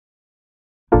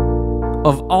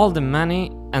Of all the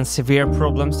many and severe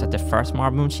problems that the first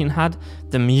marble machine had,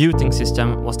 the muting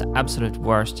system was the absolute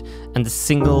worst and the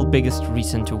single biggest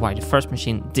reason to why the first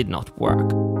machine did not work.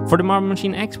 For the Marble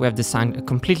Machine X, we have designed a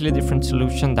completely different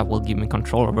solution that will give me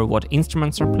control over what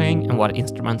instruments are playing and what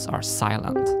instruments are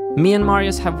silent. Me and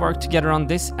Marius have worked together on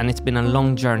this, and it's been a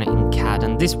long journey in CAD,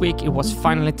 and this week it was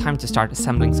finally time to start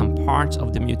assembling some parts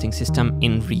of the muting system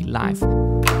in real life.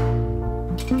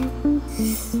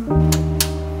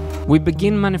 We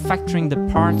begin manufacturing the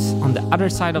parts on the other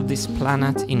side of this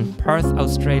planet in Perth,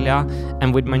 Australia,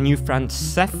 and with my new friend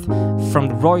Seth from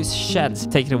Roy's Sheds.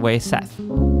 Take it away, Seth.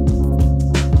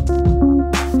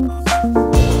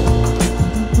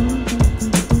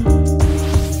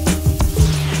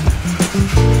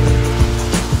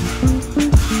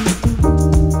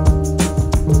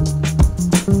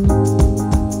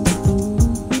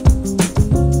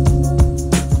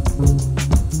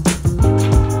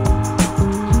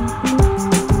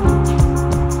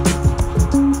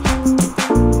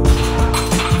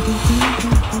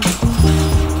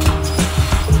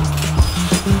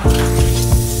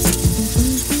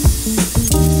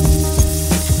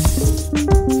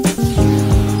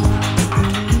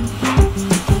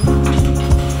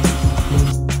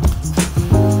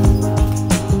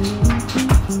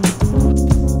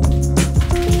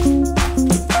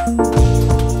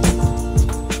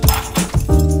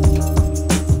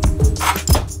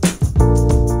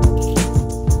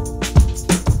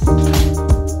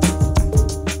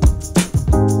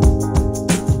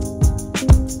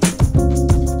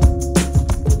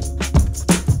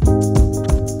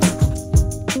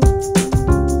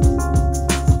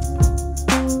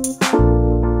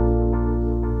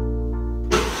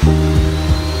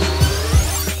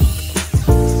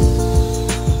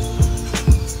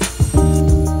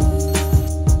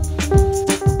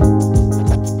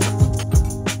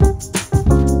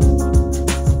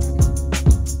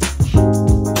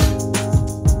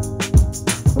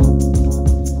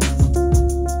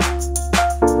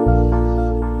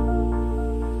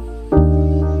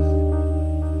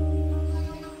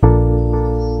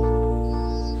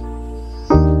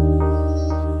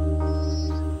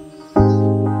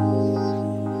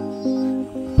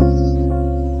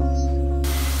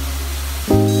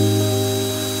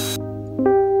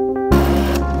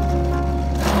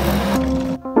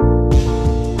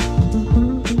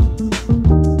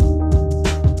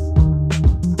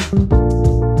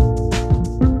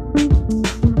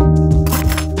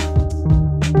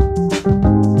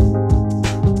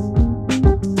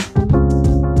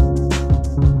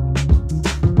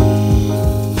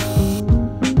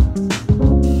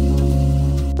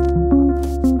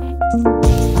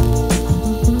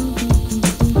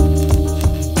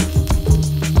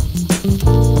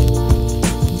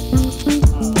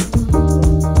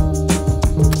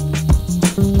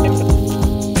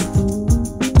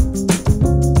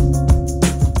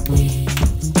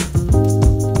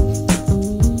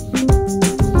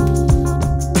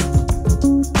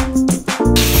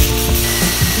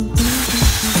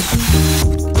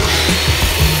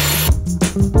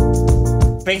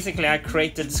 Basically, I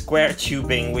created square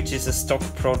tubing, which is a stock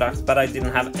product, but I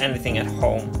didn't have anything at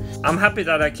home. I'm happy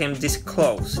that I came this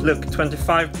close. Look,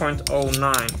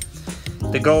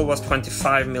 25.09. The goal was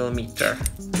 25 millimeter.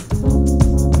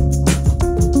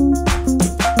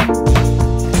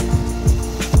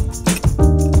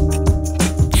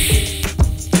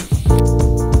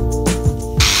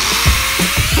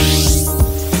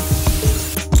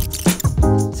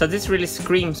 So this really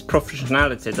screams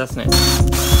professionality, doesn't it?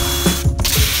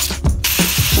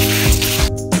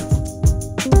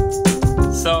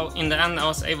 So in the end I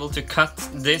was able to cut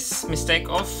this mistake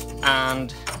off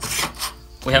and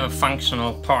we have a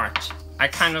functional part. I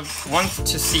kind of want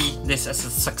to see this as a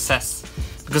success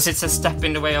because it's a step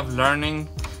in the way of learning,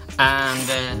 and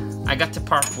I got the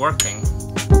part working.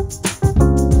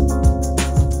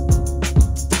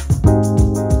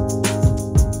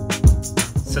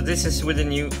 So this is with a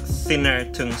new thinner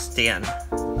tungsten,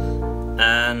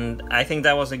 and I think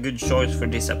that was a good choice for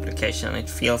this application. It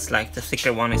feels like the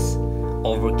thicker one is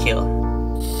overkill.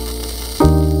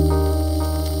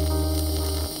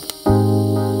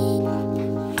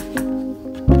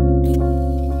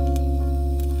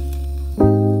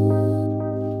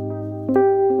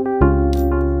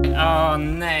 Oh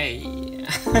nej!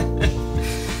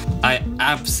 I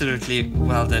absolutely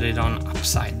welded it on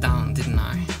upside down, didn't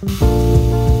I?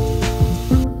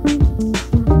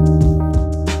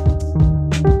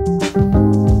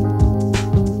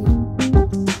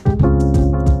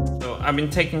 I've been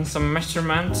taking some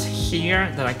measurements here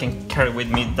that I can carry with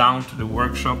me down to the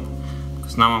workshop,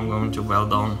 because now I'm going to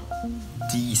weld on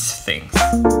these these things.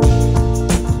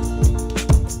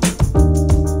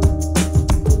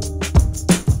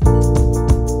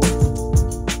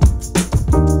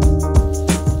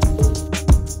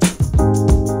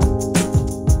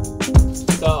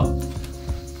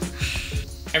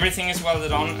 Everything is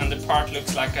welded on and the part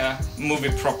looks like a movie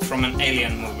prop from an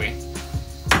alien movie.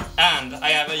 And I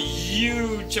have a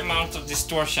huge amount of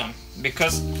distortion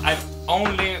because I've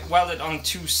only welded on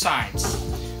 2 sides,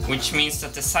 which means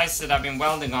that the sides that I've been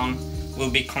welding on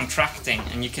will be contracting,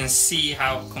 and you can see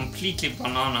how completely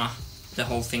banana the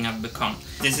whole thing have become.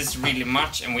 This is really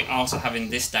much, and we also have in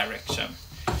this direction.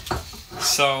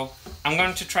 So I'm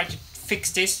going to try to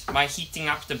fix this by heating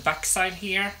up the backside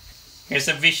here. Here's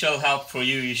a visual help for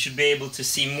you. You should be able to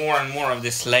see more and more of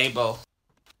this label.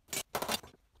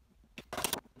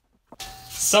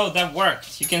 So that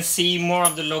worked. You can see more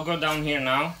of the logo down here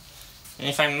now. And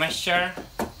if I measure,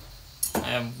 I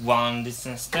have 1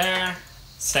 distance there,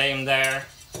 same there,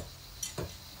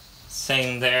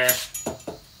 same there,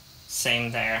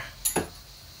 same there,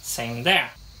 same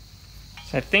there.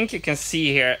 So I think you can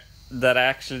see here that I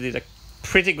actually did a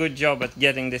pretty good job at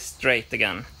getting this straight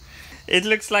again. It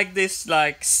looks like this,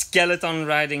 like skeleton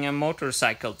riding a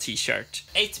motorcycle t-shirt.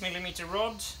 8mm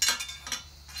rod,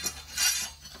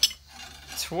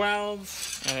 12,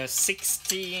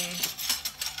 16,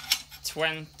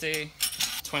 20,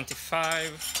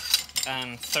 25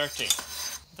 and 30.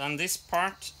 Then this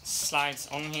part slides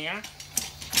on here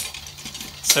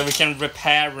so we can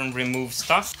repair and remove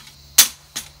stuff.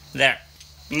 There.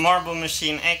 Marble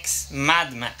Machine X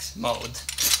Mad Max mode.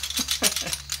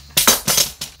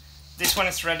 This one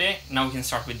is ready, now we can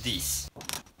start with these.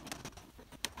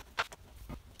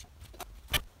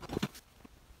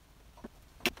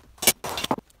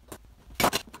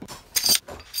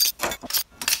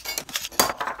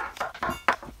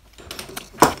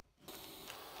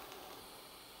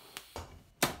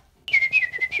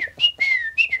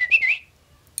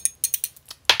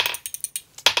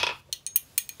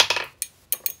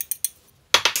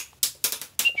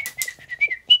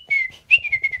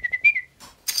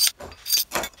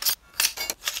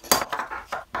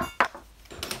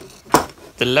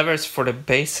 The levers for the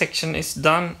base section is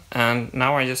done, and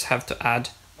now I just have to add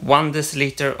 1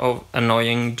 deciliter of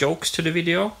annoying jokes to the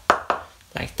video,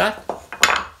 like that.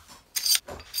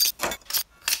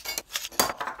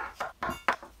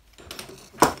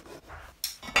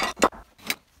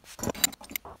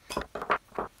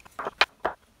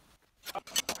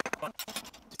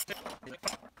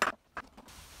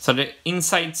 So the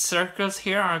inside circles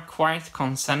here are quite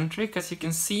concentric, as you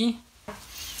can see.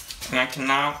 And I can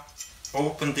now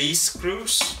open these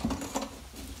screws,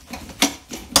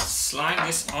 slide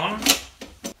this on.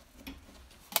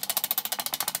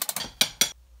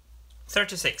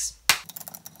 36.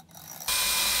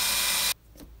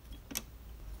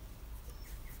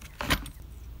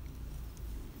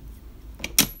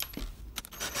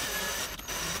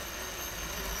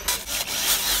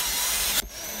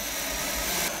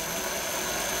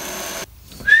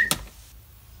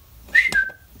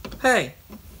 Hey,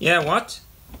 yeah, what?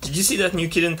 Did you see that new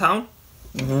kid in town?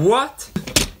 What?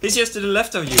 He's just to the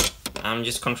left of you. I'm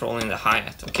just controlling the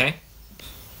hi-hat, okay?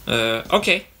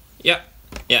 Okay, yeah,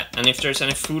 and if there's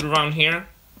any food around here,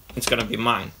 it's gonna be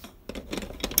mine. So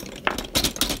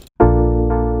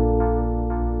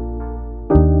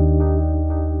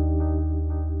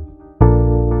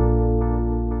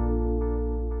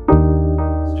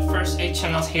the first 8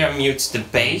 channels here mutes the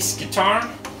bass guitar,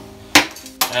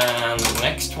 and the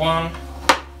next one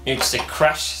it's the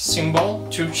crash cymbal,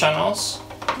 2 channels.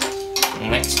 The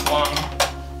next one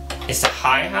is the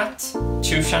hi-hat,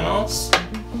 2 channels.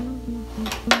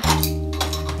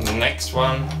 The next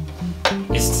one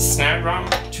is the snare drum,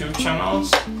 2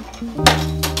 channels.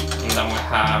 And then we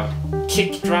have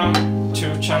kick drum,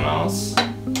 2 channels.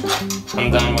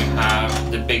 And then we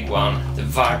have the big one, the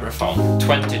vibraphone,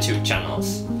 22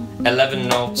 channels. 11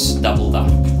 notes doubled up.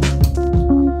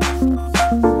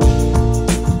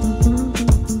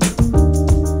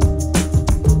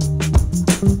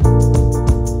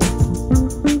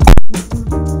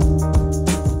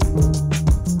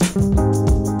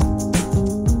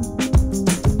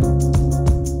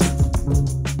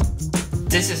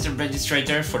 This is the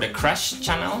registrator for the crash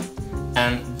channel,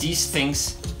 and these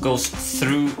things goes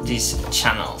through these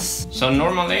channels. So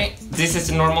normally, this is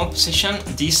the normal position,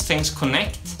 these things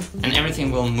connect, and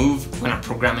everything will move when a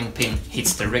programming pin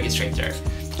hits the registrator.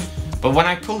 But when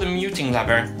I pull the muting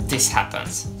lever, this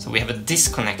happens. So we have a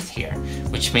disconnect here,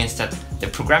 which means that the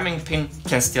programming pin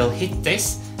can still hit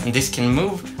this, and this can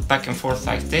move back and forth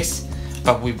like this,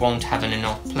 but we won't have any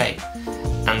note play.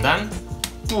 And then,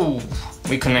 boom,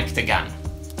 we connect again.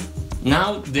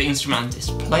 Now the instrument is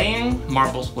playing,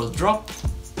 marbles will drop.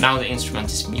 Now the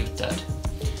instrument is muted.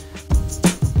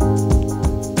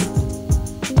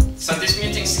 So this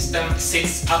muting system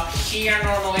sits up here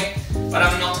normally, but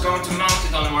I'm not going to mount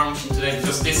it on the marble machine today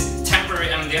because this temporary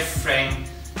MDF frame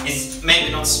is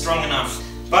maybe not strong enough.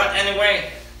 But anyway,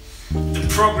 the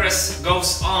progress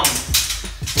goes on.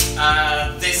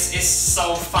 This is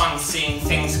so fun seeing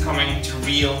things coming to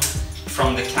real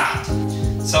from the CAD.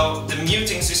 So the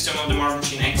muting system of the Marble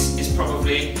Machine X is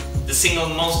probably the single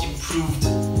most improved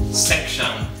section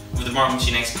of the Marble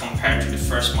Machine X compared to the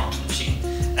first Marble Machine.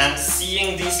 And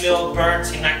seeing these little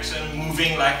birds in action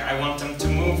moving like I want them to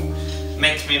move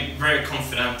makes me very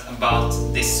confident about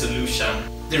this solution.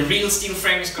 The real steel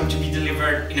frame is going to be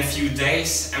delivered in a few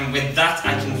days, and with that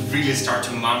I can really start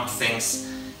to mount things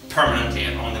permanently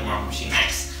on the Marble Machine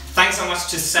X. Thanks so much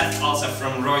to Seth also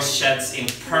from Roy's Sheds in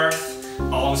Perth,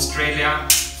 Australia,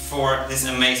 for this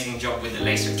amazing job with the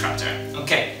laser cutter.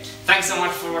 Okay, thanks so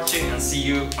much for watching and see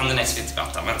you on the next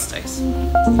Wintergatan Wednesdays.